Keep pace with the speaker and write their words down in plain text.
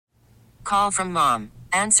Call from mom.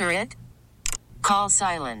 Answer it. Call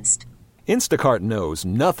silenced. Instacart knows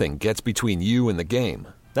nothing gets between you and the game.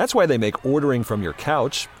 That's why they make ordering from your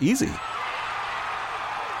couch easy.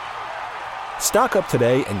 Stock up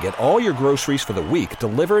today and get all your groceries for the week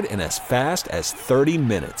delivered in as fast as 30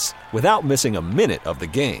 minutes without missing a minute of the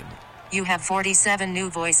game. You have 47 new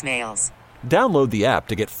voicemails. Download the app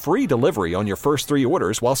to get free delivery on your first 3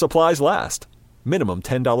 orders while supplies last. Minimum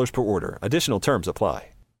 $10 per order. Additional terms apply.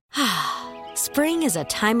 Spring is a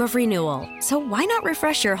time of renewal, so why not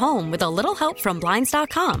refresh your home with a little help from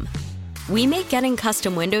Blinds.com? We make getting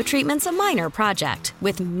custom window treatments a minor project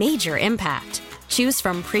with major impact. Choose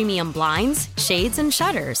from premium blinds, shades, and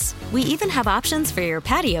shutters. We even have options for your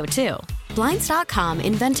patio, too. Blinds.com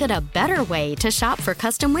invented a better way to shop for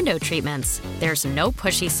custom window treatments. There's no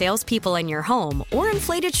pushy salespeople in your home or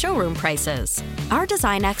inflated showroom prices. Our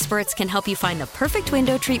design experts can help you find the perfect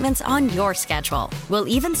window treatments on your schedule. We'll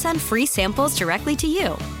even send free samples directly to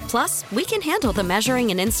you. Plus, we can handle the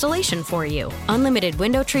measuring and installation for you. Unlimited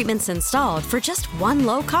window treatments installed for just one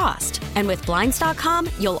low cost. And with Blinds.com,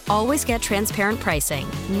 you'll always get transparent pricing.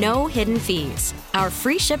 No hidden fees. Our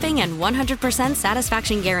free shipping and 100%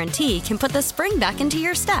 satisfaction guarantee can put the spring back into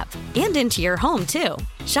your step and into your home, too.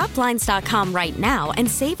 Shop Blinds.com right now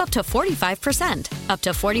and save up to 45%. Up to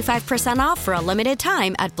 45% off for a limited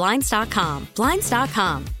time at Blinds.com.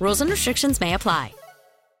 Blinds.com. Rules and restrictions may apply.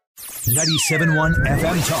 97.1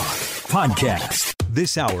 FM Talk Podcast.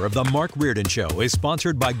 This hour of the Mark Reardon Show is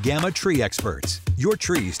sponsored by Gamma Tree Experts. Your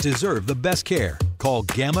trees deserve the best care. Call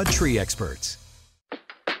Gamma Tree Experts.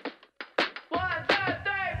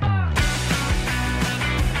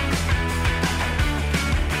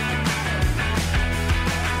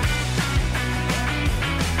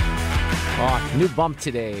 Oh, new bump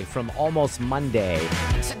today from Almost Monday.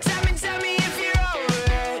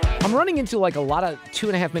 I'm running into like a lot of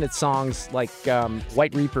 2.5-minute songs, like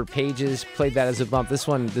White Reaper Pages played that as a bump. This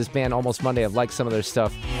band Almost Monday, I've liked some of their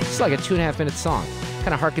stuff. It's like a 2.5-minute song.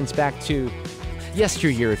 Kind of harkens back to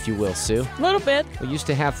yesteryear, if you will, Sue. A little bit. We used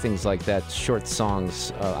to have things like that, short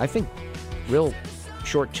songs. I think real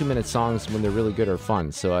short 2-minute songs, when they're really good, are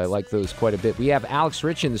fun. So I like those quite a bit. We have Alex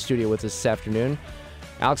Rich in the studio with us this afternoon.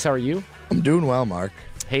 Alex, how are you? I'm doing well, Mark.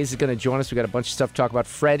 Hayes is going to join us. We got a bunch of stuff to talk about.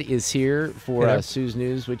 Fred is here for Sue's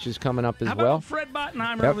News, which is coming up as How well. about Fred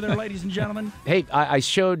Bottenheimer over there, ladies and gentlemen? Hey, I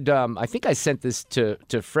showed, I think I sent this to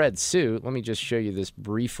Fred. Sue, let me just show you this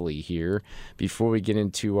briefly here before we get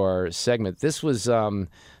into our segment. This was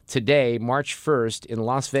today, March 1st, in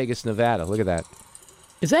Las Vegas, Nevada. Look at that.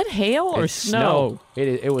 Is that hail or It's snow?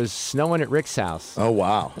 It was snowing at Rick's house. Oh,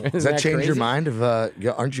 wow. Does that change crazy? your mind?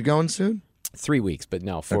 Aren't you going soon? 3 weeks, but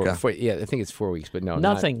no. Yeah, I think it's 4 weeks, but no.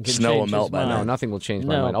 Nothing can Snow will change melt his by mind. now. No, nothing will change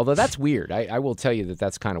my mind. Although that's weird. I will tell you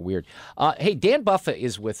that's kind of weird. Hey, Dan Buffa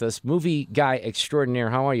is with us, movie guy extraordinaire.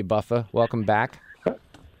 How are you, Buffa? Welcome back.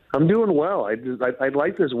 I'm doing well. I'd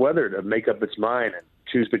like this weather to make up its mind and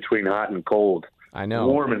choose between hot and cold. I know.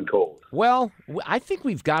 Warm and cold. Well, I think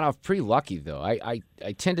we've got off pretty lucky, though. I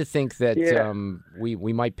tend to think that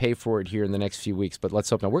we might pay for it here in the next few weeks, but let's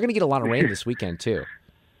hope not. We're going to get a lot of rain this weekend, too.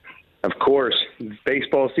 Of course,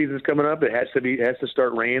 baseball season's coming up. It has to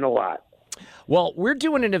start raining a lot. Well, we're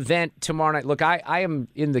doing an event tomorrow night. Look, I am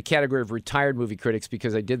in the category of retired movie critics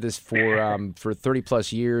because I did this for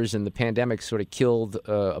 30-plus years, and the pandemic sort of killed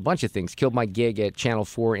a bunch of things, killed my gig at Channel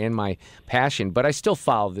 4 and my passion. But I still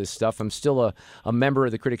follow this stuff. I'm still a member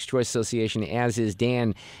of the Critics' Choice Association, as is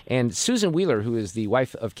Dan. And Susan Wheeler, who is the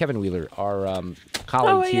wife of Kevin Wheeler, our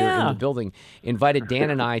colleague here in the building, invited Dan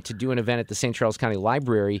and I to do an event at the St. Charles County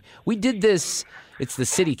Library. We did this... It's the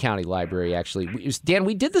City County Library, actually. Dan,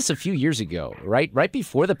 we did this a few years ago, right? Right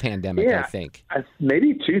before the pandemic, I think.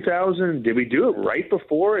 Maybe 2000. Did we do it right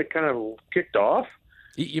before it kind of kicked off?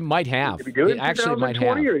 You might have. Did we do it in actually might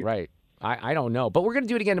have. Or... Right. I don't know. But we're going to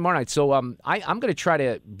do it again tomorrow night. So I'm going to try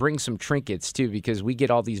to bring some trinkets, too, because we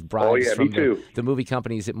get all these bribes from the movie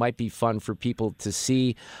companies. It might be fun for people to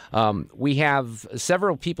see. We have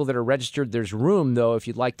several people that are registered. There's room, though, if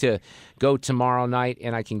you'd like to go tomorrow night,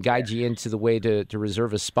 and I can guide you into the way to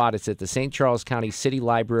reserve a spot. It's at the St. Charles County City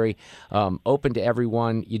Library, open to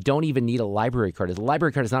everyone. You don't even need a library card. The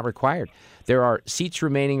library card is not required. There are seats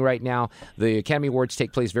remaining right now. The Academy Awards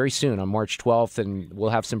take place very soon on March 12th, and we'll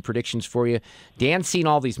have some predictions for you. Dan's seen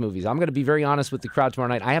all these movies. I'm going to be very honest with the crowd tomorrow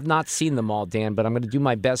night. I have not seen them all, Dan, but I'm going to do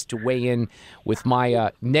my best to weigh in with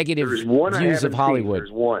my negative views of Hollywood.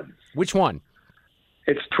 There's one. Which one?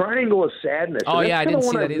 It's Triangle of Sadness. Oh, yeah, I didn't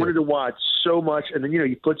see that either. I wanted to watch so much, and then,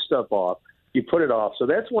 you put stuff off. You put it off. So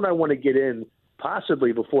that's one I want to get in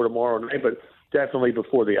possibly before tomorrow night. But definitely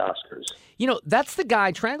before the Oscars. You know, that's the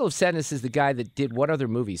guy. Triangle of Sadness is the guy that did what other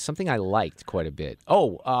movies? Something I liked quite a bit.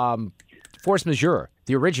 Force Majeure,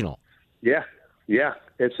 the original. Yeah.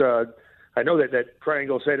 It's I know that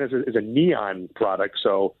Triangle of Sadness is a Neon product,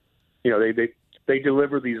 so they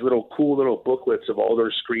deliver these cool little booklets of all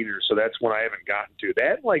their screeners. So that's one I haven't gotten to.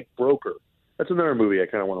 That like Broker. That's another movie I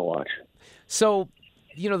kind of want to watch. So,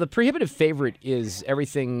 the prohibitive favorite is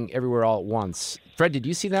Everything Everywhere All at Once. Fred, did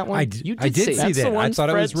you see that one? I did see that. I thought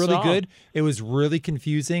it was really good. It was really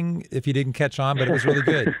confusing if you didn't catch on, but it was really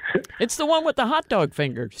good. It's the one with the hot dog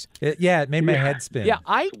fingers. It made my head spin. Yeah,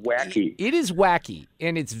 it's wacky. It is wacky,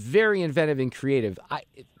 and it's very inventive and creative.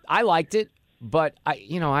 I liked it, but I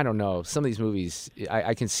don't know. Some of these movies,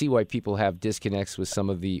 I can see why people have disconnects with some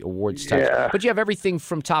of the awards types. Yeah. But you have everything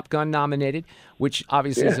from Top Gun nominated, which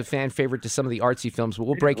obviously is a fan favorite to some of the artsy films. But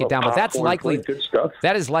we'll break it down. But that's likely good stuff.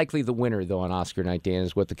 That is likely the winner, though, on Oscar night, Dan,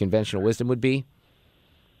 is what the conventional wisdom would be.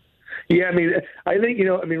 Yeah, I think,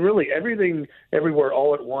 really Everything Everywhere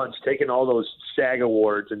All at Once, taking all those SAG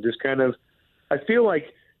awards and just kind of, I feel like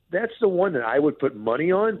that's the one that I would put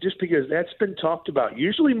money on just because that's been talked about.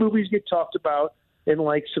 Usually movies get talked about in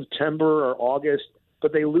like September or August,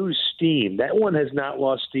 but they lose steam. That one has not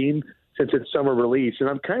lost steam since its summer release. And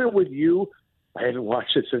I'm kind of with you. I haven't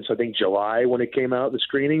watched it since, I think, July when it came out, the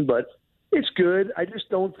screening, but it's good. I just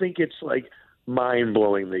don't think it's like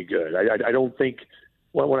mind-blowingly good. I don't think...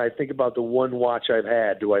 When I think about the one watch I've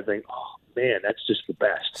had, do I think, oh, man, that's just the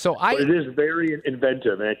best. But it is very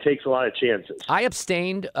inventive, and it takes a lot of chances. I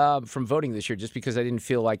abstained from voting this year just because I didn't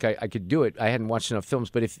feel like I could do it. I hadn't watched enough films.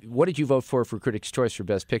 But what did you vote for Critics' Choice for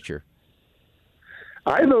Best Picture?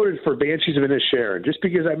 I voted for Banshees of Inisherin just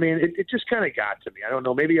because, it just kind of got to me. I don't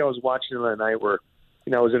know. Maybe I was watching it on a night where,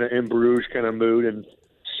 I was in an In Bruges kind of mood, and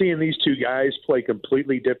seeing these two guys play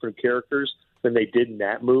completely different characters than they did in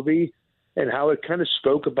that movie, and how it kind of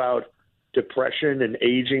spoke about depression and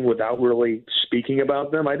aging without really speaking about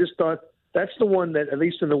them. I just thought that's the one that, at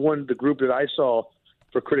least in the group that I saw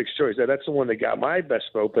for Critics' Choice, that's the one that got my best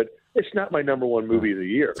vote, but it's not my number one movie of the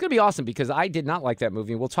year. It's going to be awesome because I did not like that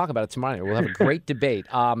movie. We'll talk about it tomorrow night. We'll have a great debate.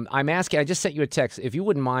 I'm asking, I just sent you a text. If you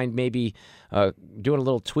wouldn't mind maybe doing a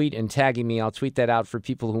little tweet and tagging me, I'll tweet that out for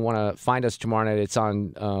people who want to find us tomorrow night. It's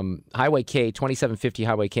on Highway K, 2750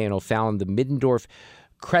 Highway K in O'Fallon, the Middendorf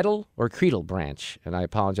Creedle branch, and I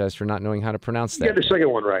apologize for not knowing how to pronounce that. You got the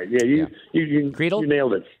second one right. Yeah, you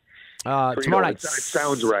nailed it. Tomorrow night. It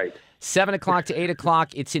sounds right. 7 o'clock to 8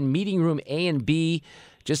 o'clock. It's in meeting room A and B.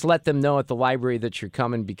 Just let them know at the library that you're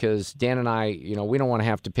coming because Dan and I, we don't want to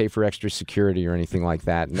have to pay for extra security or anything like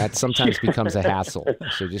that, and that sometimes becomes a hassle.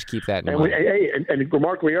 So just keep that in mind. And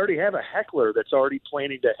Mark, we already have a heckler that's already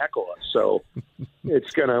planning to heckle us, so we're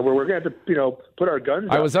gonna have to put our guns.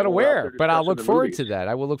 I was unaware, but I'll look forward to that.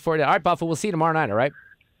 I will look forward to that. All right, Buffalo, we'll see you tomorrow night. All right.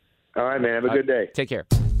 All right, man. Have a good day. Take care.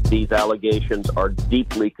 These allegations are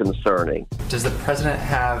deeply concerning. Does the president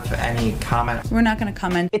have any comment? We're not going to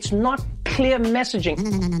comment. It's not clear messaging.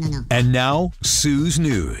 No. And now, Sue's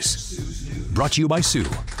News. Brought to you by Sue.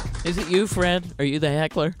 Is it you, Fred? Are you the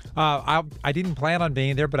heckler? I didn't plan on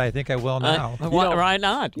being there, but I think I will now. Why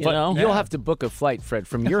not? You'll have to book a flight, Fred,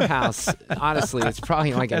 from your house. Honestly, it's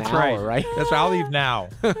probably like an hour, right? That's right. I'll leave now.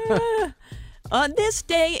 On this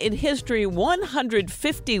day in history,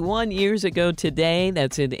 151 years ago today,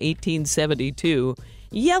 that's in 1872,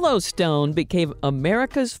 Yellowstone became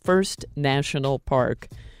America's first national park.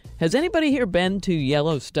 Has anybody here been to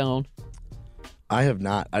Yellowstone? I have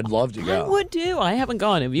not. I'd love to go. I would too. I haven't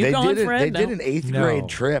gone. Have you gone, Fred? They did an 8th grade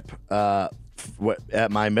trip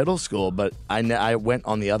at my middle school, but I went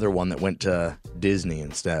on the other one that went to Disney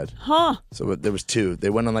instead. Huh. So there was two. They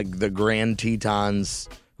went on like the Grand Tetons.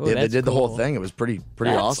 Ooh, they did the whole thing. It was pretty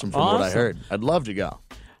awesome from what I heard. I'd love to go.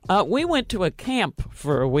 We went to a camp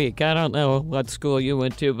for a week. I don't know what school you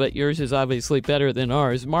went to, but yours is obviously better than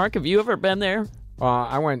ours. Mark, have you ever been there?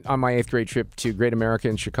 I went on my 8th grade trip to Great America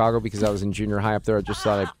in Chicago because I was in junior high up there. I just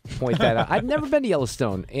thought I'd point that out. I've never been to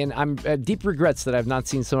Yellowstone, and I'm deep regrets that I've not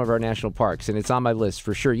seen some of our national parks, and it's on my list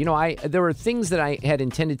for sure. There were things that I had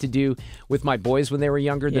intended to do with my boys when they were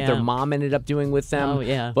younger that their mom ended up doing with them. Oh,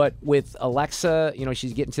 yeah. But with Alexa,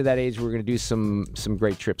 she's getting to that age where we're going to do some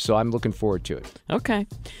great trips, so I'm looking forward to it. Okay.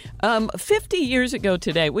 50 years ago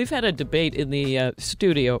today, we've had a debate in the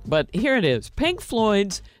studio, but here it is. Pink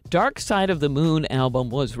Floyd's Dark Side of the Moon album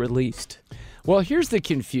was released. Well, here's the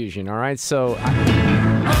confusion, all right? So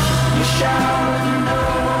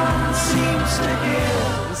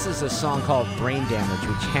this this is a song called Brain Damage,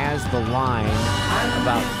 which has the line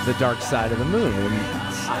about the dark side of the moon.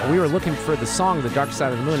 And we were looking for the song, The Dark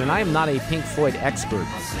Side of the Moon, and I am not a Pink Floyd expert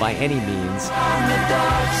by any means.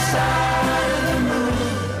 That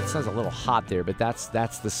sounds a little hot there, but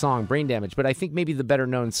that's the song, Brain Damage. But I think maybe the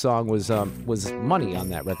better-known song was Money on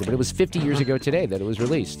that record. But it was 50 years ago today that it was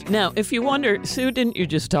released. Now, if you wonder, Sue, didn't you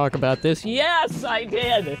just talk about this? Yes, I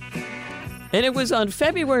did. And it was on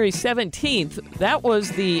February 17th. That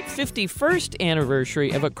was the 51st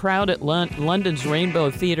anniversary of a crowd at London's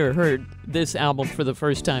Rainbow Theatre heard this album for the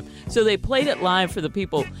first time. So they played it live for the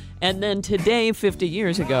people. And then today, 50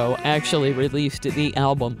 years ago, actually released the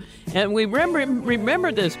album. And we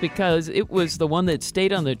remember this because it was the one that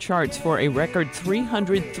stayed on the charts for a record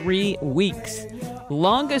 303 weeks.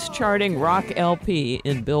 Longest charting rock LP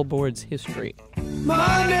in Billboard's history.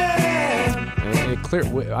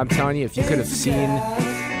 I'm telling you, if you could have seen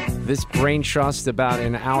this brain trust about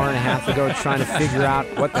an hour and a half ago trying to figure out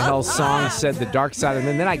what the hell song said The Dark Side of the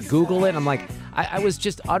Moon, then I Google it, and I'm like, I was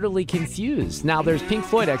just utterly confused. Now, there's Pink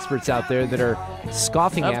Floyd experts out there that are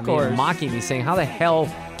scoffing at me and mocking me, saying, how the hell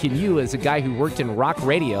can you, as a guy who worked in rock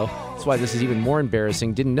radio, that's why this is even more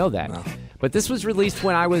embarrassing, didn't know that. No. But this was released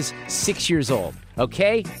when I was 6 years old,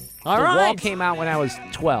 okay? The Wall came out when I was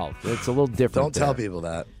 12. It's a little different. Don't tell people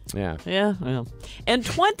that. Yeah. Yeah, well. And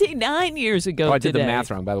 29 years ago today. I did the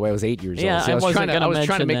math wrong, by the way. I was 8 years old. Yeah, so I was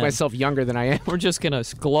trying to make myself younger than I am. We're just going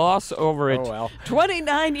to gloss over it. Oh, well.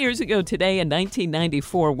 29 years ago today in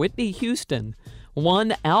 1994, Whitney Houston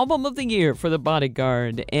won Album of the Year for The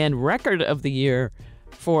Bodyguard and Record of the Year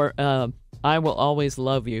for I Will Always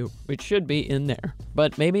Love You, which should be in there.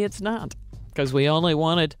 But maybe it's not, because we only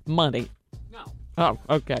wanted money. No. Oh,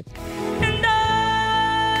 okay.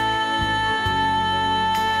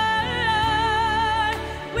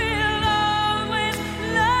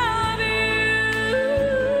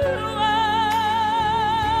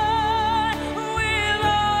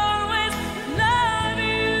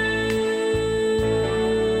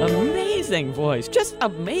 Amazing voice, just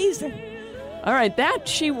amazing. All right, that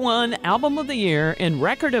she won Album of the Year and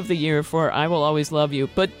Record of the Year for I Will Always Love You.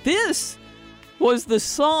 But this was the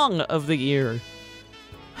Song of the Year.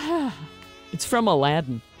 It's from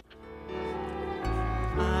Aladdin.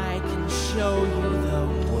 I can show you the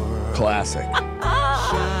world. Classic.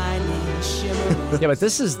 Yeah, but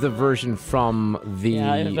this is the version from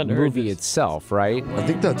the movie itself, right? I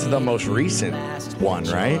think that's the most recent one,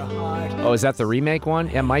 right? Oh, is that the remake one?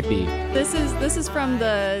 It might be. This is from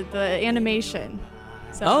the animation.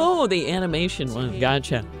 So. Oh, the animation one.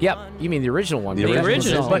 Gotcha. Yep. You mean the original one? The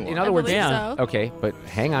original. But in other words, so. Okay. But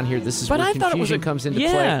hang on here. This is where confusion comes into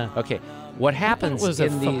play. Okay. What happens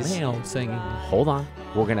in these? Singing. Hold on.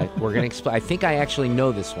 We're gonna explain. I think I actually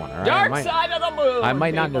know this one. All right? Dark Side of the Moon. I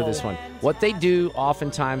might not know this one. What they do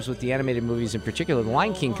oftentimes with the animated movies, in particular, The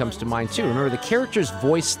Lion King comes to mind too. Remember, the characters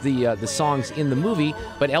voice the songs in the movie,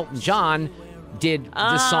 but Elton John did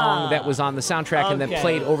the song that was on the soundtrack and then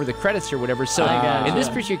played over the credits or whatever. So in this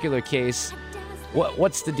particular case,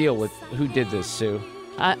 what's the deal with who did this, Sue?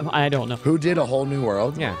 I don't know. Who did A Whole New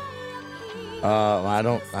World? Yeah.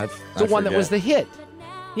 The one that was the hit.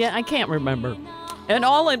 Yeah, I can't remember. And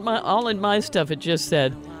all in my stuff, it just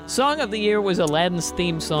said, Song of the Year was Aladdin's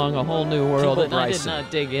theme song, A Whole New World, Peeble and Bryson. I did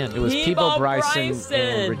not dig in. It was Peeble Bryson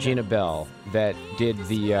and Regina Bell that did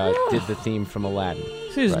the theme from Aladdin.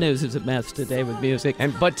 Sue's News is a mess today with music.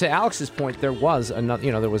 But to Alex's point, there was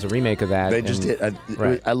another. There was a remake of that. They just did.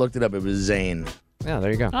 I looked it up. It was Zayn. Yeah,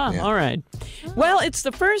 there you go. Oh, yeah. All right. Well, it's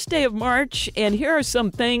the first day of March, and here are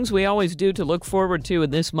some things we always do to look forward to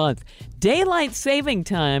in this month. Daylight saving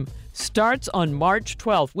time starts on March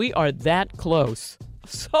 12th. We are that close.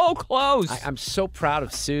 So close. I'm so proud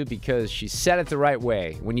of Sue because she said it the right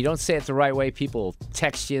way. When you don't say it the right way, people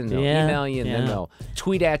text you and they'll email you and then they'll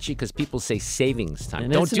tweet at you because people say savings time.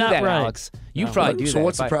 And don't do that, right. Alex. You probably do that. So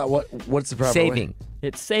what's the proper saving? Way?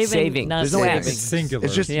 It's saving. Not There's no saving. S. It's singular.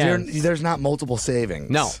 It's just there's not multiple savings.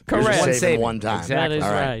 No, correct. You're just saving one one time. Exactly. That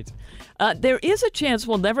is right. There is a chance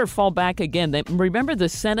we'll never fall back again. Remember the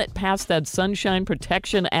Senate passed that Sunshine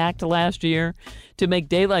Protection Act last year to make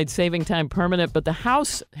daylight saving time permanent, but the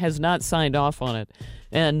House has not signed off on it.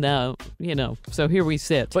 And, so here we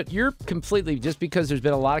sit. But you're completely, just because there's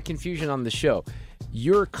been a lot of confusion on the show,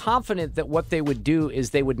 you're confident that what they would do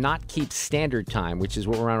is they would not keep standard time, which is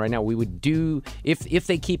what we're on right now. We would do, if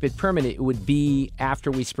they keep it permanent, it would be after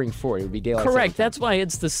we spring forward. It would be daylight Correct. saving time. That's why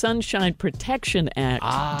it's the Sunshine Protection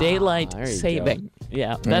Act, daylight saving. Go.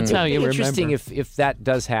 Yeah, that's how you remember. Interesting if that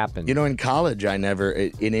does happen. In college,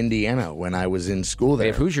 in Indiana, when I was in school there.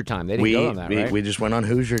 They have Hoosier time. They didn't go on that, right? We just went on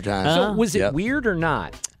Hoosier time. So was it weird or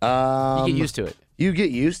not? You get used to it. You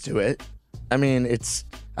get used to it. I mean,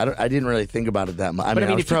 I didn't really think about it that much.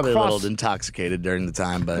 I was probably a little intoxicated during the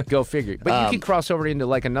time, but go figure. But you can cross over into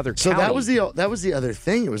like another county. So that was the other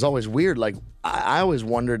thing. It was always weird. Like I always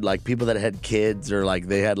wondered, like people that had kids or like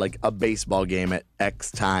they had like a baseball game at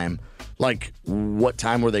X time, like what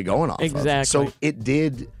time were they going off? Exactly. Of? So it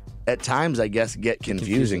did at times, I guess, get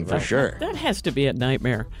confusing for sure. That has to be a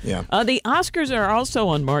nightmare. Yeah. The Oscars are also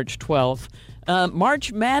on March 12th.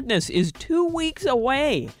 March Madness is 2 weeks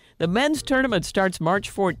away. The men's tournament starts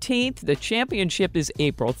March 14th. The championship is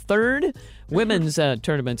April 3rd. Women's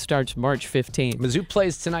tournament starts March 15th. Mizzou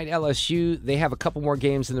plays tonight, LSU. They have a couple more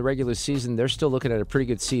games in the regular season. They're still looking at a pretty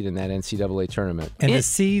good seed in that NCAA tournament. And the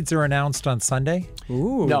seeds are announced on Sunday?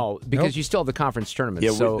 Ooh. No, because you still have the conference tournament.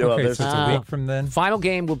 Yeah, so it's a week from then. Final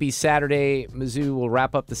game will be Saturday. Mizzou will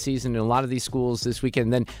wrap up the season in a lot of these schools this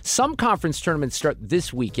weekend. Then some conference tournaments start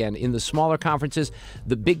this weekend in the smaller conferences.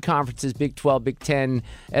 The big conferences, Big 12, Big 10,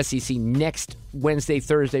 SEC, next Wednesday,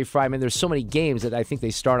 Thursday, Friday. I mean, there's so many games that I think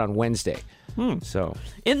they start on Wednesday. So,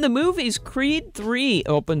 in the movies, Creed 3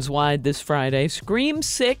 opens wide this Friday. Scream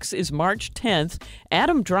 6 is March 10th.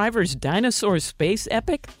 Adam Driver's dinosaur space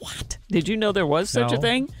epic? What? Did you know there was such a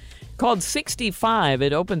thing? Called 65.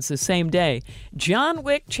 It opens the same day. John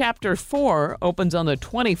Wick Chapter 4 opens on the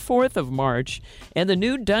 24th of March. And the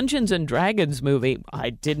new Dungeons & Dragons movie, I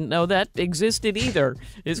didn't know that existed either,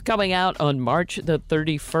 is coming out on March the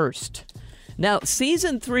 31st. Now,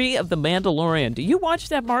 Season 3 of The Mandalorian. Do you watch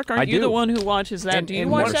that, Mark? Aren't you the one who watches that? Do you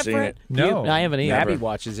watch that, Fred? No. I haven't either. Abby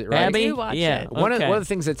watches it, right? Abby? I do watch it. One of the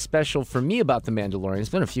things that's special for me about The Mandalorian, it's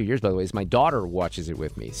been a few years, by the way, is my daughter watches it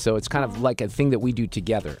with me. So it's kind of like a thing that we do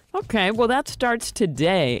together. Okay, well, that starts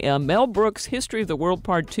today. Mel Brooks' History of the World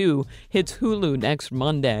Part 2 hits Hulu next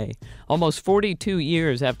Monday, almost 42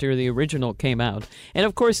 years after the original came out. And,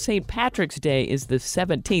 of course, St. Patrick's Day is the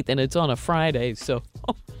 17th, and it's on a Friday, so...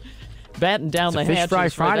 Batten down the hatches Fish Fry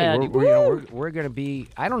Friday. We're going to be,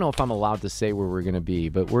 I don't know if I'm allowed to say where we're going to be,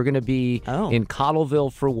 but we're going to be in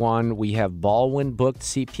Cottleville for one. We have Baldwin booked,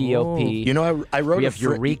 CPOP. You know, I wrote we have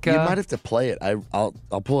Eureka. You might have to play it. I'll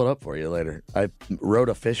pull it up for you later. I wrote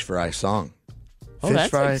a Fish Fry song.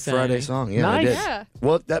 Fish Fry Friday song. Yeah, nice. I did. Yeah.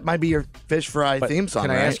 Well, that might be your Fish Fry theme song,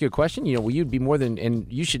 Can I ask you a question? You know, you'd be more than, and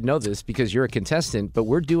you should know this because you're a contestant, but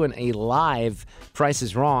we're doing a live Price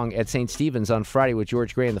is Wrong at St. Stephen's on Friday with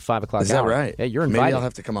George Gray in the 5 o'clock hour. Is that right? Yeah, you're invited. Maybe I'll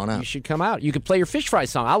have to come on out. You should come out. You could play your Fish Fry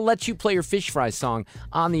song. I'll let you play your Fish Fry song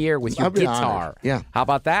on the air with your guitar. Honored. Yeah. How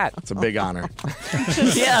about that? It's a big honor.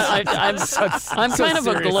 Yeah, I'm kind of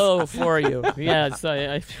a glow for you. Yes.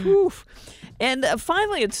 And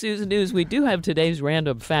finally, at Susan News, we do have today's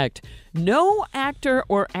random fact. No actor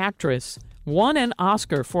or actress won an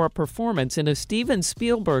Oscar for a performance in a Steven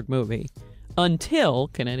Spielberg movie until,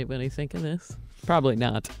 can anybody think of this? Probably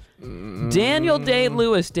not. Daniel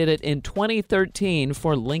Day-Lewis did it in 2013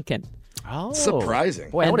 for Lincoln. Oh.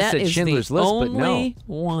 Surprising. Boy, I would have said Schindler's List, but no. Only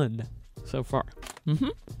one so far. Mm-hmm.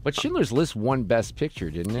 But Schindler's List won Best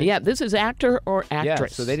Picture, didn't it? Yeah, this is actor or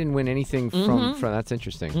actress. Yeah, so they didn't win anything from that's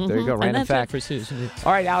interesting. There you go, and random that's fact. it for Susan.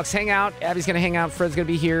 All right, Alex, hang out. Abby's going to hang out. Fred's going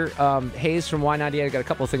to be here. Hayes from Y98. I've got a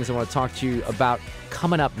couple of things I want to talk to you about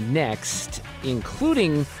coming up next,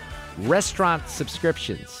 including restaurant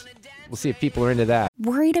subscriptions. We'll see if people are into that.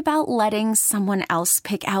 Worried about letting someone else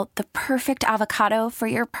pick out the perfect avocado for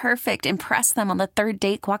your perfect impress them on the third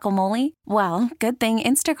date guacamole? Well, good thing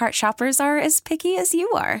Instacart shoppers are as picky as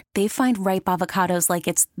you are. They find ripe avocados like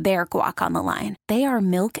it's their guac on the line. They are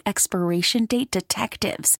milk expiration date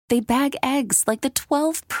detectives. They bag eggs like the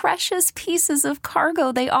 12 precious pieces of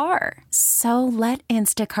cargo they are. So let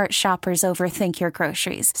Instacart shoppers overthink your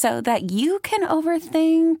groceries so that you can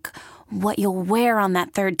overthink what you'll wear on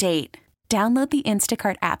that third date. Download the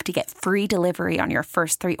Instacart app to get free delivery on your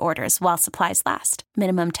first 3 orders while supplies last.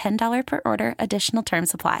 Minimum $10 per order. Additional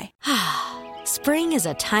terms apply. Spring is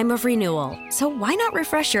a time of renewal, so why not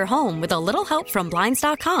refresh your home with a little help from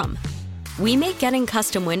Blinds.com? We make getting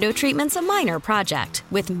custom window treatments a minor project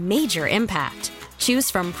with major impact. Choose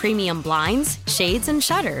from premium blinds, shades, and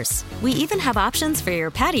shutters. We even have options for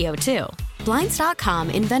your patio, too. Blinds.com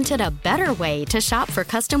invented a better way to shop for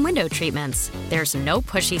custom window treatments. There's no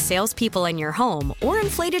pushy salespeople in your home or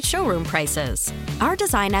inflated showroom prices. Our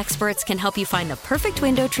design experts can help you find the perfect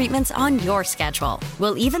window treatments on your schedule.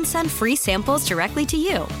 We'll even send free samples directly to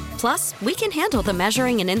you. Plus, we can handle the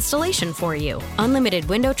measuring and installation for you. Unlimited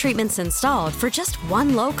window treatments installed for just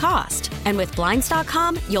one low cost. And with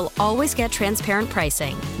Blinds.com, you'll always get transparent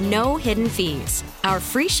pricing. No hidden fees. Our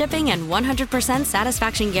free shipping and 100%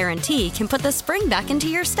 satisfaction guarantee can put the spring back into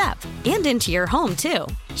your step and into your home, too.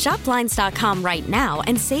 Shop Blinds.com right now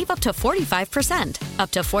and save up to 45%. Up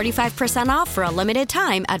to 45% off for a limited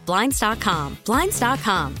time at Blinds.com.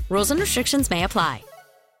 Blinds.com. Rules and restrictions may apply.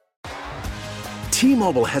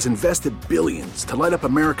 T-Mobile has invested billions to light up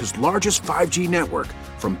America's largest 5G network,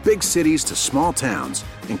 from big cities to small towns,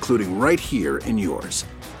 including right here in yours.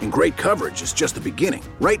 And great coverage is just the beginning.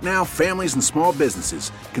 Right now, families and small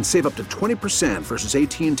businesses can save up to 20% versus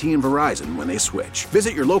AT&T and Verizon when they switch.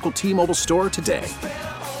 Visit your local T-Mobile store today.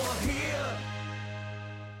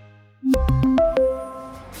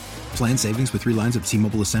 Plan savings with 3 lines of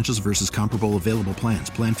T-Mobile Essentials versus comparable available plans.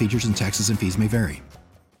 Plan features and taxes and fees may vary.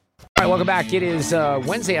 All right, welcome back. It is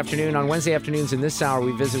Wednesday afternoon. On Wednesday afternoons in this hour,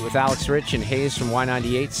 we visit with Alex Rich and Hayes from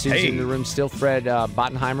Y98. Sue's in the room still. Fred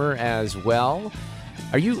Bottenheimer as well.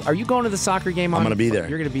 Are you going to the soccer game? I'm going to be there.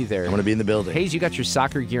 You're going to be there. I'm going to be in the building. Hayes, you got your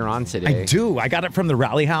soccer gear on today. I do. I got it from the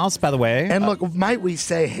Rally House, by the way. And look, might we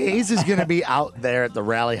say Hayes is going to be out there at the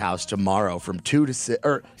Rally House tomorrow from 2 to 6,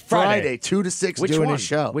 or Friday 2 to 6 doing his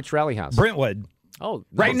show. Which Rally House? Brentwood. Oh,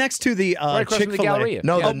 right next to the right across Chick-fil-A. from the Galleria.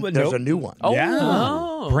 No, there's a new one. Oh.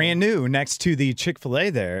 Yeah. Brand new next to the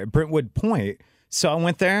Chick-fil-A there at Brentwood Point. So I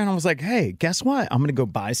went there and I was like, hey, guess what? I'm going to go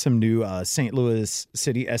buy some new St. Louis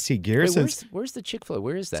City SC gear. Wait, where's the Chick-fil-A?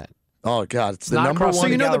 Where is that? Oh, God. It's the Not number across one. So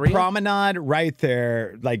you know Galleria? the promenade right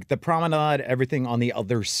there, like the promenade, everything on the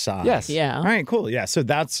other side. Yes. Yeah. All right, cool. Yeah, so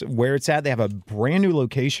that's where it's at. They have a brand new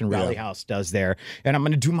location Rally House does there. And I'm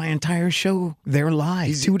going to do my entire show there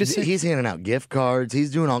live, 2 to 6. He's handing out gift cards. He's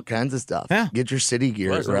doing all kinds of stuff. Yeah. Get your city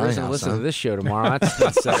gear at Rally House. Listen to this show tomorrow.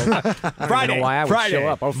 That's I don't know why I would show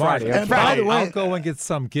up. Oh, Friday. And by the way, I'll go and get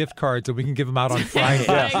some gift cards and we can give them out on Friday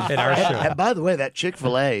in our show. And by the way, that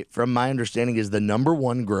Chick-fil-A, from my understanding, is the number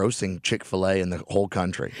one grossing Chick-fil-A in the whole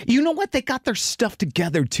country. You know what? They got their stuff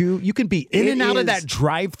together, too. You can be in and out of that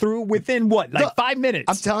drive-thru within, 5 minutes?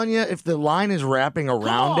 I'm telling you, if the line is wrapping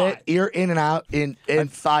around it, you're in and out in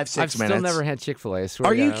 5-6 minutes. I've still never had Chick-fil-A. I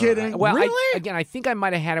swear Are to you God. kidding? Well, Really? I think I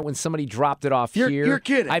might have had it when somebody dropped it off here. You're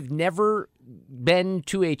kidding. I've never been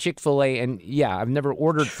to a Chick-fil-A, and I've never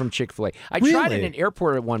ordered from Chick-fil-A. I tried in an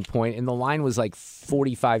airport at one point, and the line was like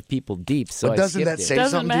 45 people deep. So But doesn't that say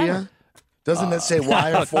something to you? Doesn't that say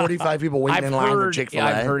why are 45 people waiting in line for Chick-fil-A?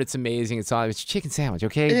 I've heard it's amazing. It's a chicken sandwich,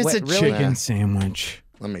 okay? It's a really? chicken sandwich.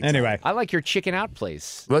 Anyway. I like your Chicken Out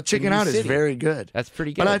place. Well, Chicken Out is City. very good. That's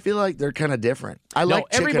pretty good. But I feel like they're kind of different. I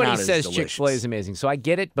like Chicken everybody Out says is Chick-fil-A is amazing, so I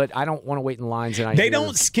get it, but I don't want to wait in lines. And They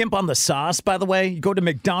don't skimp on the sauce, by the way. You go to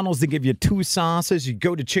McDonald's, they give you 2 sauces. You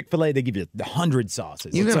go to Chick-fil-A, they give you 100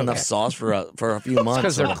 sauces. You got enough sauce for a few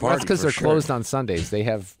months. That's because they're closed on Sundays. They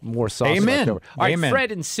have more sauce. Amen. Left over. All right, Amen.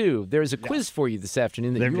 Fred and Sue, there's a quiz for you this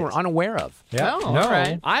afternoon that you were unaware of. Yeah. Oh, all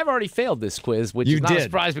right. I've already failed this quiz, which You is not a did.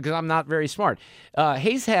 surprise because I'm not very smart.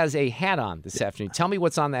 Hayes has a hat on this afternoon. Tell me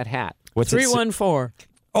what's on that hat. What's it? 314.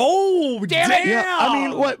 Oh, Damn it! Yeah, I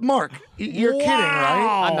mean, what, Mark? You're kidding,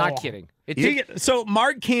 right? I'm not kidding. So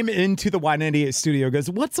Mark came into the Y98 studio, goes,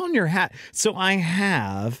 what's on your hat? So I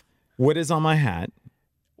have, what is on my hat?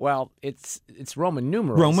 Well, it's Roman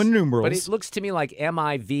numerals. Roman numerals. But it looks to me like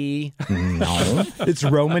MIV. No, it's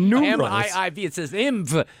Roman numerals. MIIV. It says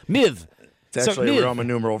MIV. It's actually a Roman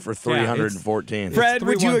numeral for 314. Fred,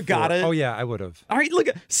 would you have got it? Oh, yeah, I would have. All right, look,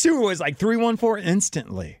 Sue was like 314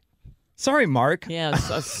 instantly. Sorry, Mark. Yeah,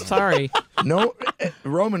 sorry. No,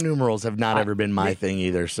 Roman numerals have not ever been my thing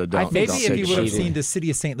either, so don't. Maybe don't if take you it would have cheating. seen the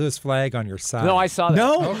City of St. Louis flag on your side. No, I saw that.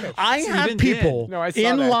 No, Okay. I So you have did. people No, I saw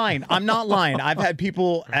in that. line. I'm not lying. I've had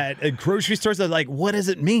people at grocery stores that are like, what does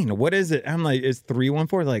it mean? What is it? I'm like, it's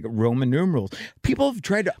 314, like Roman numerals. People have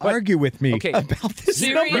tried to argue with me about this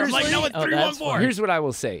number. I'm like, no, it's 314. Here's what I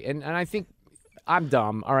will say, and I think I'm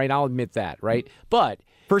dumb. All right, I'll admit that, right? But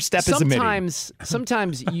first step is admitting.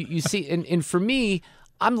 Sometimes you see, and for me,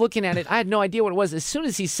 I'm looking at it. I had no idea what it was. As soon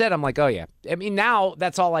as he said, I'm like, oh yeah. I mean, now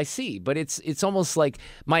that's all I see. But it's almost like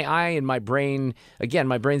my eye and my brain. Again,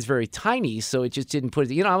 my brain's very tiny, so it just didn't put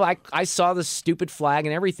it. You know, I saw the stupid flag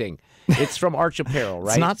and everything. It's from Arch Apparel,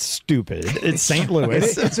 right? It's not stupid. It's St.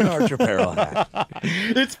 Louis. It's an Arch Apparel hat.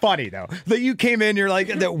 It's funny, though, that you came in, you're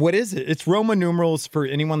like, what is it? It's Roman numerals for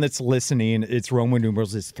anyone that's listening. It's Roman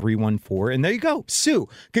numerals. It's 314. And there you go. Sue,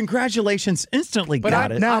 congratulations. Instantly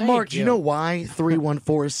got it. Now, Mark, do you know why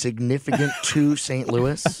 314 is significant to St.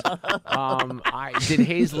 Louis? Did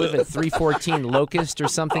Hayes live at 314 Locust or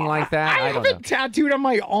something like that? I don't know. Tattooed on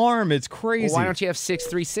my arm. It's crazy. Well, why don't you have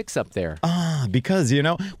 636 up there? Because,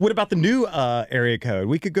 what about the new area code?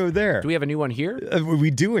 We could go there. Do we have a new one here? We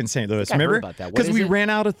do in St. Louis. I heard Remember? about that. What Because is we it? ran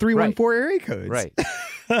out of 314 area codes. Right.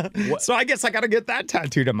 So I guess I got to get that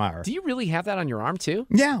tattooed on my arm. Do you really have that on your arm, too?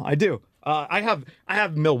 Yeah, I do. I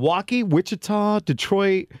have Milwaukee, Wichita,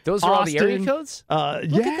 Detroit. Those are Austin. all the area codes?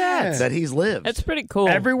 Look at that. That he's lived. That's pretty cool.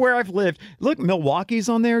 Everywhere I've lived. Look, Milwaukee's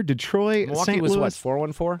on there, Detroit, Milwaukee St. was Louis. what,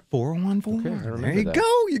 414? 414. Okay, there you that.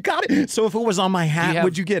 go. You got it. So if it was on my hat,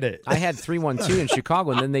 would you get it? I had 312 in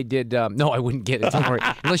Chicago, and then they did. No, I wouldn't get it. Don't worry.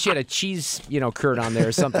 Unless you had a cheese, curd on there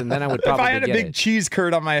or something, then I would probably get it. If I had a big cheese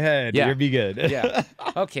curd on my head, it'd be good. Yeah.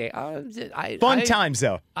 Okay. Fun times,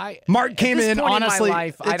 though. Mark came in, honestly. In my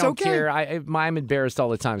life, I don't care. I'm embarrassed all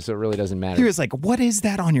the time, so it really doesn't matter. He was like, what is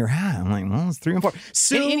that on your hat? I'm like, well, it's 3 and 4.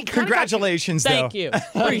 Sue, congratulations, though. Thank you.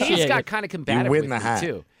 Appreciate He's got it. kind of combative with me,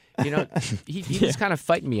 too. He was kind of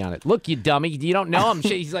fighting me on it. Look, you dummy. You don't know him.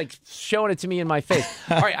 He's like showing it to me in my face.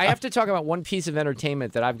 All right, I have to talk about one piece of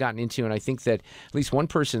entertainment that I've gotten into, and I think that at least one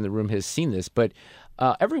person in the room has seen this, but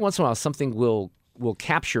every once in a while something will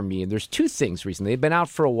capture me, and there's two things recently. They've been out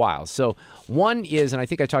for a while. So one is, and I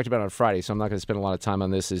think I talked about it on Friday, so I'm not going to spend a lot of time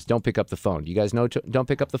on this, is Don't Pick Up the Phone. You guys know Don't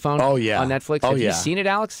Pick Up the Phone? Oh, yeah. On Netflix? Oh, have yeah. you seen it,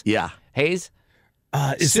 Alex? Yeah. Hayes?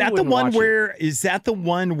 Is that the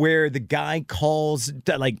one where the guy calls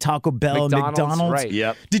like Taco Bell, McDonald's? Right.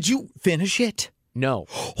 Yep. Did you finish it? No.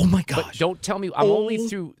 Oh my gosh. But don't tell me. I'm only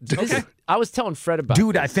through. I was telling Fred about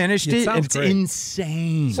Dude, this. I finished it. sounds It's great.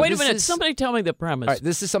 insane. Wait a minute. Somebody tell me the premise. All right,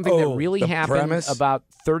 this is something that really the happened premise? about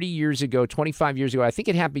 30 years ago, 25 years ago. I think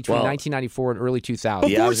it happened between 1994 and early 2000.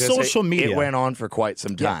 Before I was gonna say, social media. It went on for quite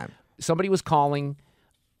some time. Somebody was calling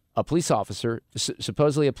a police officer.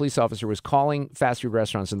 Supposedly a police officer was calling fast food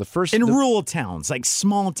restaurants. And in rural towns, like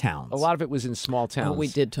small towns. A lot of it was in small towns. Oh, we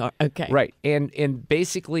did talk. Okay. Right. And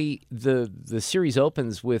basically the series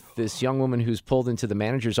opens with this young woman who's pulled into the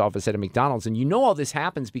manager's office at a McDonald's. And all this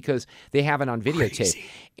happens because they have it on videotape. Crazy.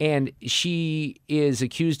 And she is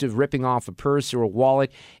accused of ripping off a purse or a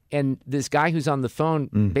wallet. And this guy who's on the phone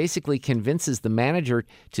basically convinces the manager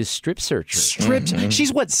to strip search her.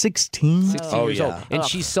 She's what, 16? 16 years old. And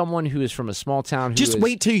she's someone who is from a small town. Just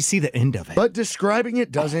wait till you see the end of it. But describing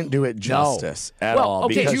it doesn't do it justice at all.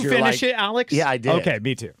 Okay. Did you finish it, Alex? Yeah, I did. Okay,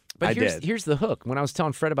 me too. But here's the hook. When I was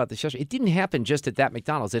telling Fred about this yesterday, it didn't happen just at that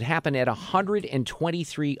McDonald's. It happened at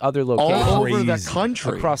 123 other locations. All over the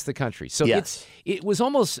country. Across the country. So it was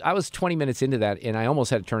almost, I was 20 minutes into that, and I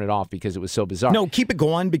almost had to turn it off because it was so bizarre. No, keep it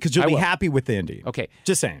going because you'll be happy with the ending. Okay.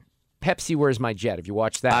 Just saying. Pepsi, Where's My Jet? Have you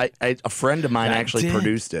watched that? A friend of mine actually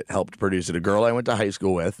helped produce it. A girl I went to high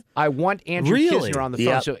school with. I want Andrew Kisner on the phone.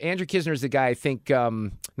 Yep. So Andrew Kisner is the guy, I think,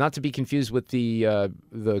 not to be confused with the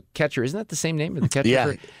catcher. Isn't that the same name? The catcher?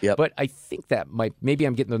 Yeah. Yep. But I think that maybe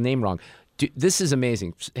I'm getting the name wrong. This is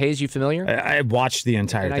amazing. Hayes, you familiar? I watched the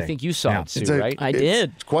entire thing. And I think you saw it, Sue, right? I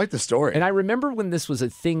did. It's quite the story. And I remember when this was a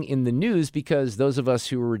thing in the news because those of us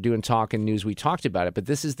who were doing talk and news, we talked about it. But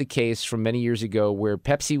this is the case from many years ago where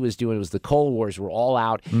Pepsi was doing, it was the Cold Wars were all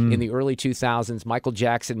out in the early 2000s. Michael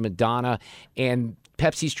Jackson, Madonna, and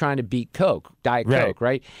Pepsi's trying to beat Coke, Diet Coke,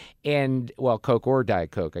 right? And, well, Coke or Diet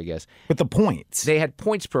Coke, I guess. But the points. They had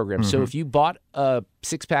points programs. So if you bought a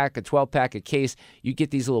 6-pack, a 12-pack, a case, you'd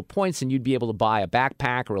get these little points and you'd be able to buy a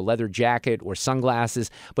backpack or a leather jacket or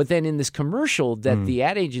sunglasses. But then in this commercial that the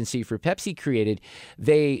ad agency for Pepsi created,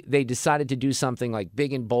 they decided to do something like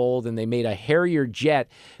big and bold, and they made a Harrier jet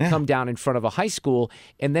come down in front of a high school,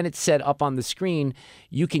 and then it said up on the screen,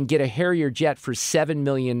 you can get a Harrier jet for 7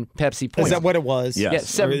 million Pepsi points. Is that what it was? Yes. Yeah,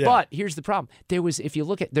 7. But here's the problem. There was, if you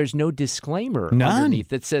look at, there's no disclaimer underneath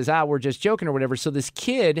that says, we're just joking or whatever. So this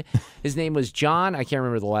kid, his name was John, I can't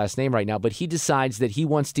remember the last name right now, but he decides that he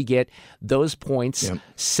wants to get those points,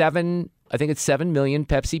 7 million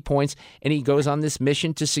Pepsi points, and he goes on this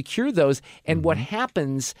mission to secure those. And what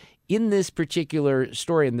happens in this particular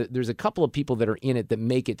story, and there's a couple of people that are in it that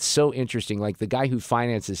make it so interesting. Like the guy who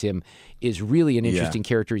finances him is really an interesting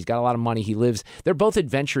character. He's got a lot of money. They're both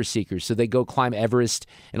adventure seekers, so they go climb Everest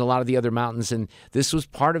and a lot of the other mountains, and this was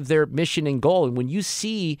part of their mission and goal. And when you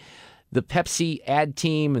see the Pepsi ad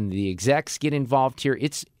team and the execs get involved here,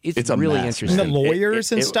 it's really interesting. And the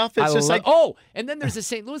lawyers and stuff. It's just like and then there's the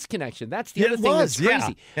St. Louis connection. That's the other thing that's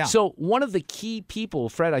crazy. Yeah. So one of the key people,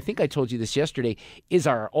 Fred, I think I told you this yesterday, is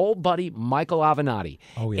our old buddy Michael Avenatti.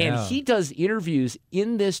 Oh yeah, and he does interviews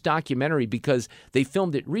in this documentary because they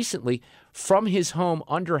filmed it recently from his home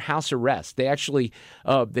under house arrest. They actually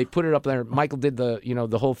they put it up there. Michael did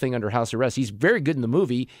the whole thing under house arrest. He's very good in the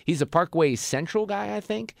movie. He's a Parkway Central guy, I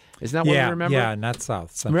think. Isn't that what you remember? Yeah, not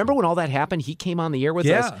South Central. Remember when all that happened? He came on the air with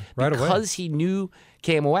us right away because he knew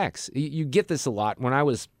KMOX. You get this a lot. When I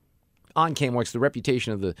was on KMOX, the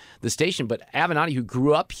reputation of the station. But Avenatti, who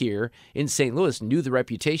grew up here in St. Louis, knew the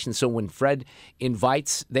reputation. So when Fred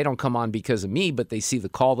invites, they don't come on because of me, but they see the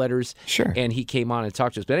call letters. Sure. And he came on and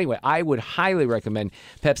talked to us. But anyway, I would highly recommend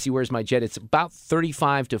Pepsi Where's My Jet. It's about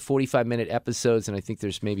 35 to 45-minute episodes, and I think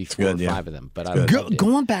there's maybe 4 or 5 of them. But I loved it.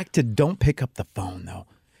 Going back to Don't Pick Up the Phone, though,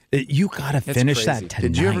 you got to finish that tonight.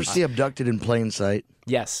 Did you ever see Abducted in Plain Sight?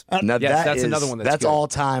 Yes. That's another one that's good. all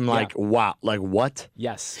time, like, wow. Like, what?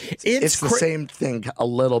 Yes. It's the same thing a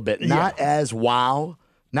little bit. Not as wow.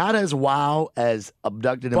 Not as wow as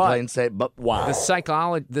Abducted in Plain Sight, but wow.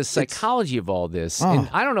 The psychology of all this, and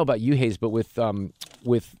I don't know about you, Hayes, but with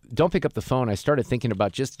Don't Pick Up the Phone, I started thinking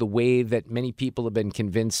about just the way that many people have been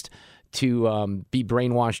convinced to be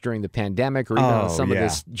brainwashed during the pandemic or even on some of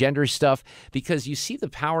this gender stuff, because you see the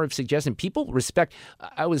power of suggestion. People respect.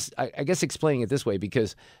 I guess explaining it this way,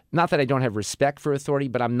 because not that I don't have respect for authority,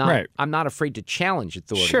 but I'm not afraid to challenge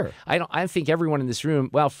authority. Sure. I think everyone in this room,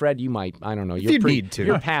 well, Fred, you might, I don't know.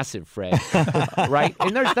 You're passive, Fred. Right?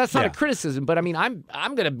 And that's not a criticism, but I mean, I'm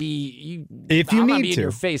going to be if you I'm need gonna be to in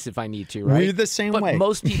your face if I need to, right? We're the same way. But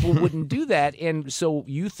most people wouldn't do that, and so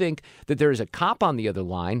you think that there is a cop on the other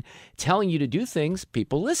line telling you to do things,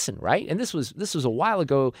 people listen, right? And this was a while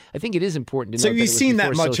ago. I think it is important to know. So you've seen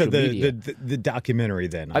that much of the documentary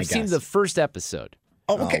then, I've seen the first episode.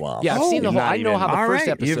 Oh, okay. wow. Yeah, I've seen the whole. I know how the first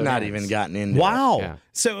episode You've not ends. even gotten into Wow. it. Yeah.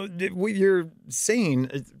 So what you're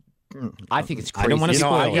saying... I think it's crazy. I don't want to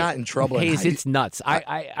spoil I got in trouble. Hayes, it's nuts.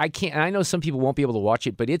 I can't. And I know some people won't be able to watch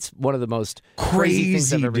it, but it's one of the most crazy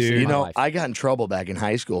things I've ever seen in my life. I got in trouble back in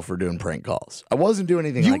high school for doing prank calls. I wasn't doing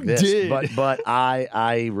anything like this, but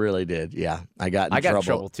I really did. Yeah, I got in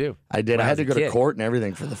trouble too. I did. I had to go to court and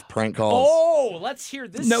everything for the prank calls. Oh, let's hear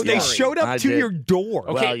this. No, story. they showed up to your door.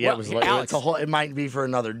 Okay, well, yeah, it was like Alex, it might be for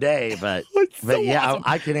another day, but awesome.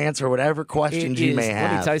 I can answer whatever questions you may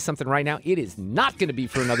have. Let me tell you something right now. It is not going to be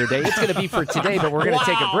for another day. It's going to be for today, but we're going to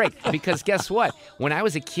take a break. Because guess what? When I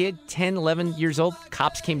was a kid, 10, 11 years old,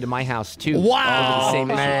 cops came to my house, too. Wow. Over the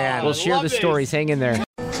same issue. We'll share the stories. Hang in there.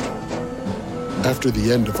 After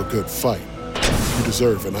the end of a good fight, you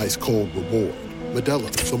deserve an ice-cold reward. Modelo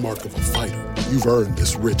is the mark of a fighter. You've earned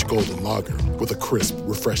this rich golden lager with a crisp,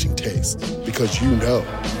 refreshing taste. Because you know,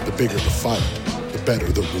 the bigger the fight, the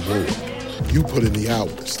better the reward. You put in the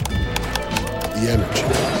hours, the energy,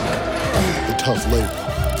 the tough labor.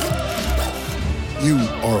 You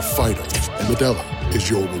are a fighter, and Modelo is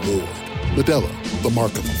your reward. Modelo, the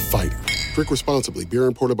mark of a fighter. Drink responsibly. Beer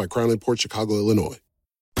imported by Crown Imports, Chicago, Illinois.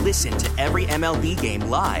 Listen to every MLB game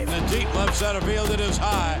live. In the deep left center field, it is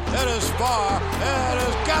high, it is far, it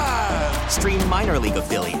is gone. Stream minor league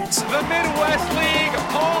affiliates. The Midwest League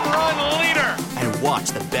home run leader. And watch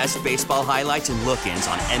the best baseball highlights and look-ins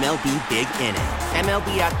on MLB Big Inning.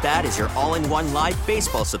 MLB At Bat is your all-in-one live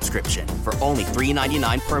baseball subscription for only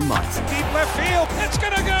 $3.99 per month. Deep left field, it's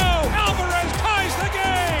gonna go. Alvarez ties the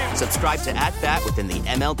game. Subscribe to At Bat within the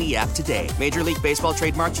MLB app today. Major League Baseball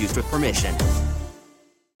trademarks used with permission.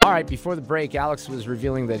 All right, before the break, Alex was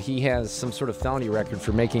revealing that he has some sort of felony record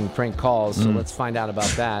for making prank calls, so let's find out about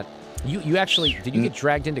that. You actually, did you get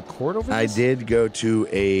dragged into court over this? I did go to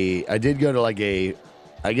like a,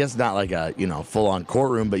 I guess not like a, full-on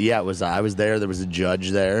courtroom, but yeah, I was there. There was a judge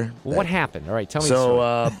there. Well, what happened? All right, tell me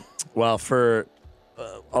the story. Well, for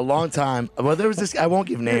a long time, there was this, I won't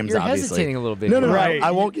give names, You're obviously. hesitating a little bit. No, right. I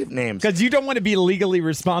won't give names. Because you don't want to be legally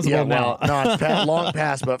responsible now. Well, no, it's long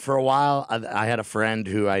past, but for a while, I had a friend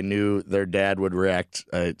who I knew their dad would react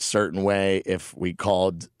a certain way if we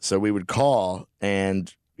called. So we would call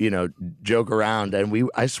and, joke around, and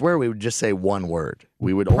I swear we would just say one word.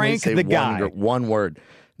 We would only say one word.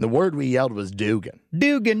 The word we yelled was Dugan.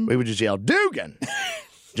 Dugan. We would just yell, Dugan.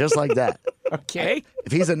 Just like that. Okay.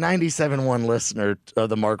 If he's a 97.1 listener of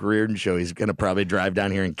the Mark Reardon Show, he's going to probably drive down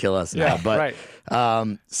here and kill us now. But,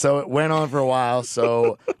 right. So it went on for a while.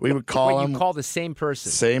 So we would call him. You call the same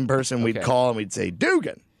person? Same person. We'd call him. We'd say,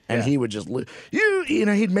 Dugan. And he would just,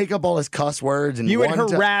 he'd make up all his cuss words. And you would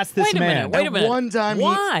harass this man. Wait a minute. One time,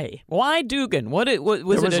 why Dugan? Was there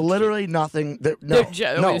was literally nothing.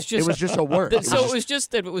 It was just a word. It was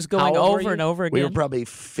just that it was going over and over again. We were probably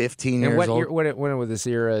 15 years old. When was this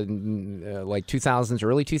era? Like 2000s,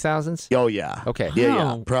 early 2000s? Oh yeah. Okay.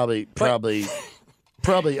 Yeah.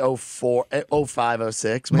 Probably 04, 05,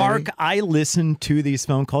 06, maybe. Mark, I listen to these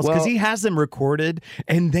phone calls because he has them recorded,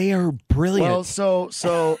 and they are brilliant. Well,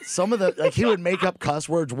 so some of the, he would make up cuss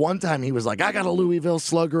words. One time he was like, I got a Louisville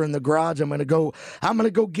Slugger in the garage. I'm gonna go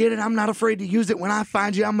get it. I'm not afraid to use it. When I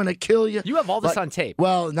find you, I'm gonna kill you. You have all this on tape.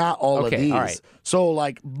 Well, not all of these. All right. So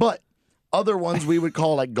but other ones we would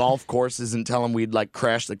call like golf courses and tell them we'd like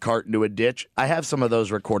crash the cart into a ditch. I have some of those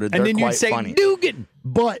recorded. And They're then you'd quite say, funny. Dugan.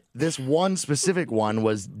 But this one specific one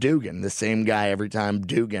was Dugan, the same guy every time,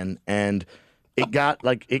 Dugan. And it got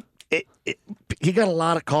like, he got a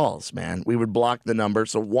lot of calls, man. We would block the number.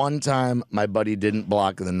 So one time my buddy didn't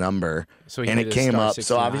block the number and it came up. 69?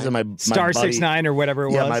 So obviously my Star buddy, 69 or whatever it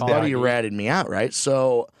was. Yeah, my buddy ratted me out, right?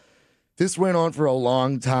 So this went on for a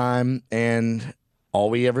long time and all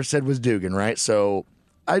we ever said was Dugan, right? So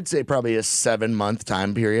I'd say probably a 7-month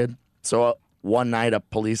time period. So one night a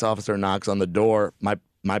police officer knocks on the door, my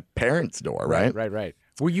parents' door, right? Right.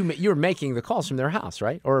 Well, you were making the calls from their house,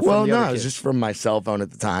 right? Or from well, the no, other it was kids? just from my cell phone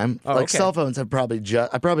at the time. Oh, like okay. cell phones have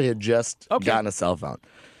I probably had just gotten a cell phone.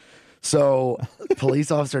 So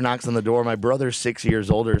police officer knocks on the door. My brother's 6 years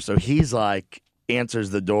older, so he's like answers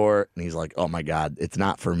the door and he's like, "Oh my God, it's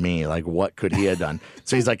not for me. Like, what could he have done?"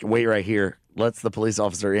 So he's like, "Wait right here." Lets the police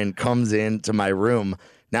officer in, comes into my room.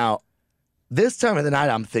 Now, this time of the night,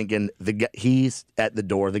 I'm thinking he's at the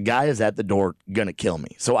door. The guy is at the door, gonna kill me.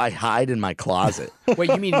 So I hide in my closet. Wait,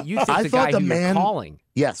 you mean you think I the thought guy the who man, you're calling?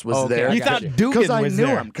 Yes, was there. You thought Dugan was I knew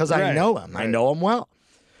there. him. Because I know him. I know him well.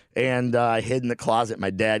 And I hid in the closet. My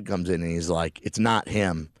dad comes in and he's like, "It's not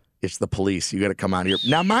him. It's the police. You got to come out here."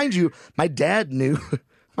 Now, mind you, my dad knew.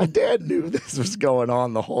 My dad knew this was going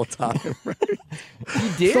on the whole time. Right? He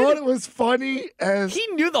did? Thought it was funny as He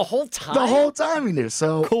knew the whole time? the whole time he knew.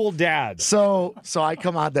 So cool dad. So I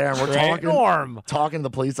come out there and we're talking to the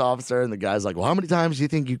police officer, and the guy's like, "Well, how many times do you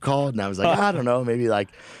think you called?" And I was like, "I don't know, maybe like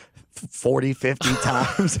 40, 50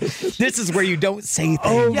 times." This is where you don't say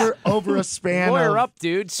things. Over a span Lawyer of up,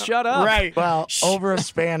 dude. Shut up. Right. Well, over a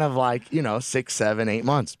span of like 6, 7, 8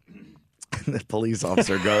 months. And the police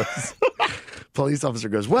officer goes,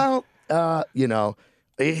 "Well,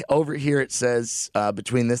 over here it says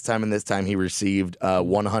between this time and this time he received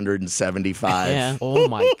 175 Oh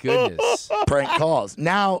my goodness. prank calls."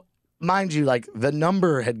 Now, mind you, like the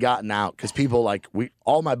number had gotten out because people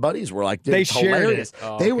all my buddies were like, "Dude, They it's shared hilarious." it.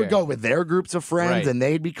 Oh, They would okay. go with their groups of friends Right. and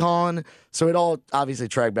they'd be calling. So it all obviously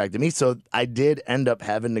tracked back to me. So I did end up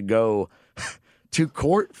having to go to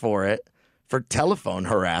court for telephone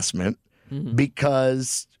harassment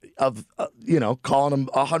because of calling them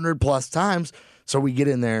 100+ times. So we get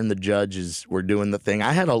in there and the judges were doing the thing.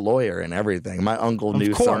 I had a lawyer and everything. My uncle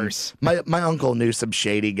knew my uncle knew some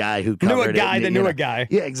shady guy who covered Knew a guy it. that knew a guy.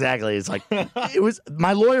 Yeah, exactly. It's like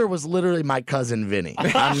my lawyer was literally my cousin Vinny.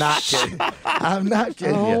 I'm not kidding. I'm not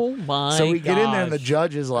kidding you. Oh my So we get in there and the gosh.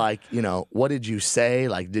 judge is like, "What did you say?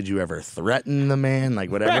 Like, did you ever threaten the man?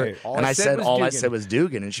 Like, whatever." Right. And I said all I said was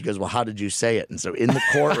Dugan. And she goes, "Well, how did you say it?" And so in the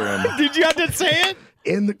courtroom, Did you have to say it?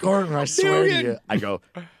 in the courtroom, I swear to Dugan. you, I go,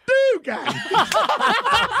 "Dugan."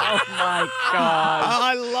 Oh my God.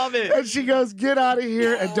 I love it. And she goes, "Get out of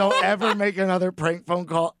here and don't ever make another prank phone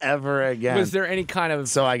call ever again." Was there any kind of...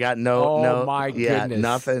 So I got Oh, my goodness.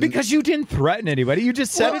 nothing. Because you didn't threaten anybody. You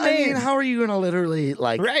just said Well, a name. I mean, how are you going to literally,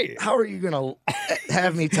 Right. how are you going to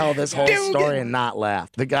have me tell this whole story and not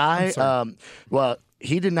laugh? The guy,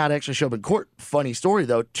 he did not actually show up in court. Funny story,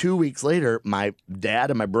 though. 2 weeks later, my dad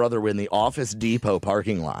and my brother were in the Office Depot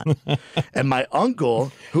parking lot. And my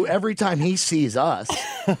uncle, who every time he sees us,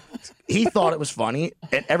 he thought it was funny.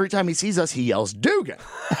 And every time he sees us, he yells, "Dugan."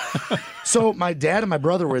 So my dad and my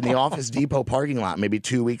brother were in the Office Depot parking lot maybe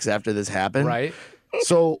 2 weeks after this happened. Right.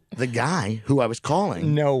 So the guy who I was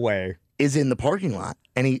calling No way. is in the parking lot,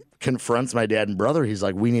 and he confronts my dad and brother. He's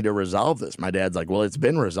like, "We need to resolve this." My dad's like, "Well, it's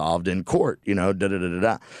been resolved in court,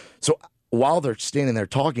 da-da-da-da-da." So while they're standing there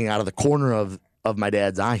talking, out of the corner of my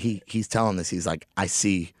dad's eye, he's telling this. He's like, I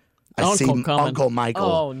see Uncle coming. Uncle Michael.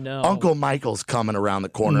 Oh, no. Uncle Michael's coming around the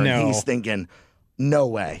corner, No. and he's thinking, no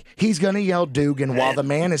way. He's going to yell Dugan while the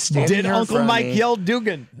man is standing Did here in Uncle front of Mike me. yell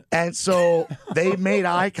Dugan? And so they made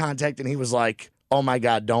eye contact, and he was like, "Oh my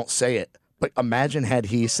God, don't say it." But imagine had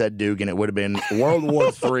he said Dugan, it would have been World War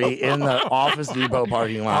III in the Office Depot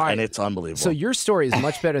parking lot, and it's unbelievable. So your story is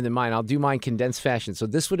much better than mine. I'll do mine condensed fashion. So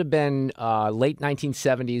this would have been late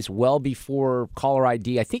 1970s, well before caller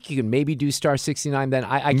ID. I think you can maybe do star 69 then.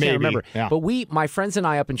 I can't remember. Yeah. But my friends and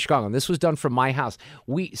I up in Chicago, and this was done from my house.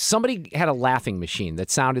 Somebody had a laughing machine that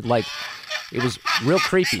sounded like it was real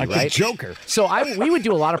creepy, Like right? the Joker. So we would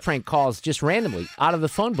do a lot of prank calls just randomly out of the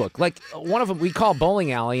phone book. Like one of them, we'd call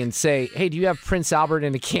bowling alley and say, "Hey, do you have Prince Albert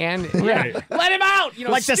in a can?" Right. Let him out.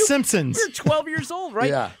 Like The Simpsons. We're 12 years old, right?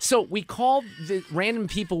 Yeah. So we called the random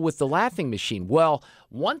people with the laughing machine. Well,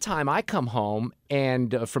 one time I come home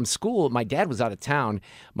and from school, my dad was out of town.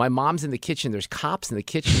 My mom's in the kitchen. There's cops in the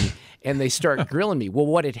kitchen. and they start grilling me. Well,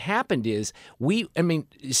 what had happened is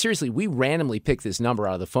seriously, we randomly picked this number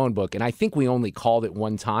out of the phone book, and I think we only called it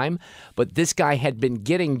one time, but this guy had been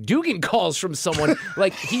getting Dugan calls from someone.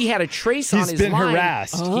 Like, he had a trace on his line. He's been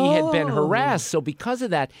harassed. He had been harassed. So because of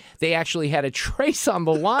that, they actually had a trace on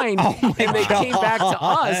the line, and they came back to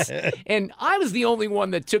us. And I was the only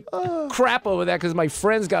one that took crap over that because my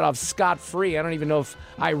friends got off scot-free. I don't even know if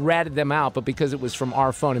I ratted them out, but because it was from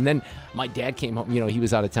our phone. And then my dad came home. He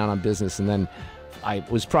was out of town on business, and then I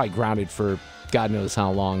was probably grounded for God knows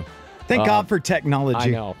how long. Thank God for technology.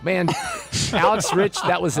 I know. Man, Alex Rich,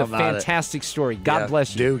 that was a fantastic story. God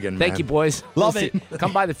bless you. Dugan, Thank you, boys. Love it.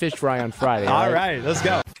 Come by the fish fry on Friday. All right, let's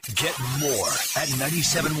go. Get more at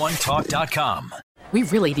 971talk.com. We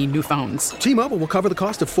really need new phones. T-Mobile will cover the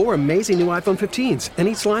cost of 4 amazing new iPhone 15s, and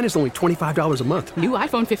each line is only $25 a month. New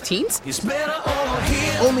iPhone 15s? It's better over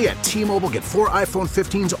here. Only at T-Mobile, get 4 iPhone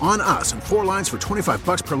 15s on us and 4 lines for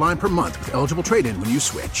 $25 per line per month with eligible trade-in when you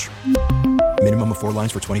switch. Minimum of 4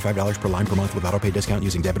 lines for $25 per line per month with autopay discount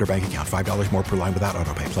using debit or bank account. $5 more per line without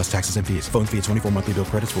autopay, plus taxes and fees. Phone fee at 24 monthly bill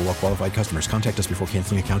credits for well-qualified customers. Contact us before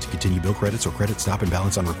canceling account to continue bill credits or credit stop and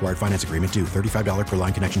balance on required finance agreement due. $35 per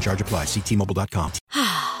line connection charge applies. See T-Mobile.com.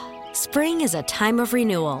 Spring is a time of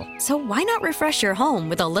renewal, so why not refresh your home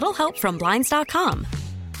with a little help from Blinds.com?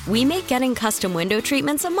 We make getting custom window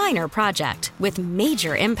treatments a minor project with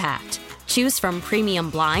major impact. Choose from premium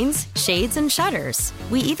blinds, shades, and shutters.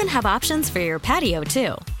 We even have options for your patio,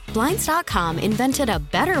 too. Blinds.com invented a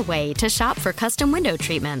better way to shop for custom window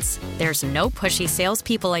treatments. There's no pushy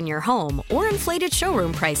salespeople in your home or inflated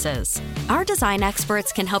showroom prices. Our design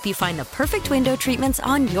experts can help you find the perfect window treatments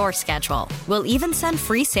on your schedule. We'll even send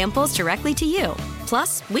free samples directly to you.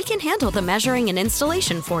 Plus, we can handle the measuring and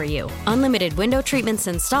installation for you. Unlimited window treatments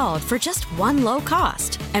installed for just one low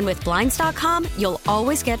cost. And with Blinds.com, you'll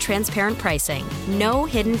always get transparent pricing. No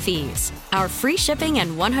hidden fees. Our free shipping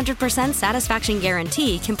and 100% satisfaction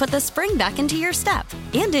guarantee can put the spring back into your step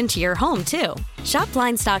and into your home, too. Shop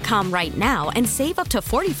Blinds.com right now and save up to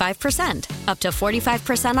 45%. Up to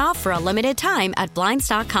 45% off for a limited time at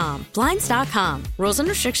Blinds.com. Blinds.com. Rules and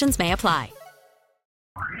restrictions may apply.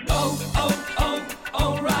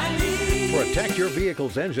 Protect your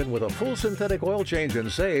vehicle's engine with a full synthetic oil change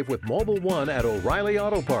and save with Mobil 1 at O'Reilly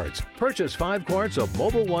Auto Parts. Purchase 5 quarts of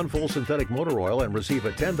Mobil 1 full synthetic motor oil and receive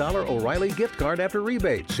a $10 O'Reilly gift card after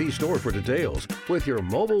rebate. See store for details. With your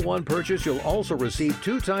Mobil 1 purchase, you'll also receive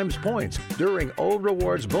 2 times points during O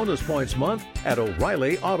Rewards Bonus Points Month at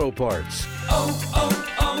O'Reilly Auto Parts.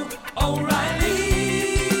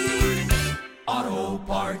 O'Reilly Auto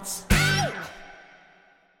Parts.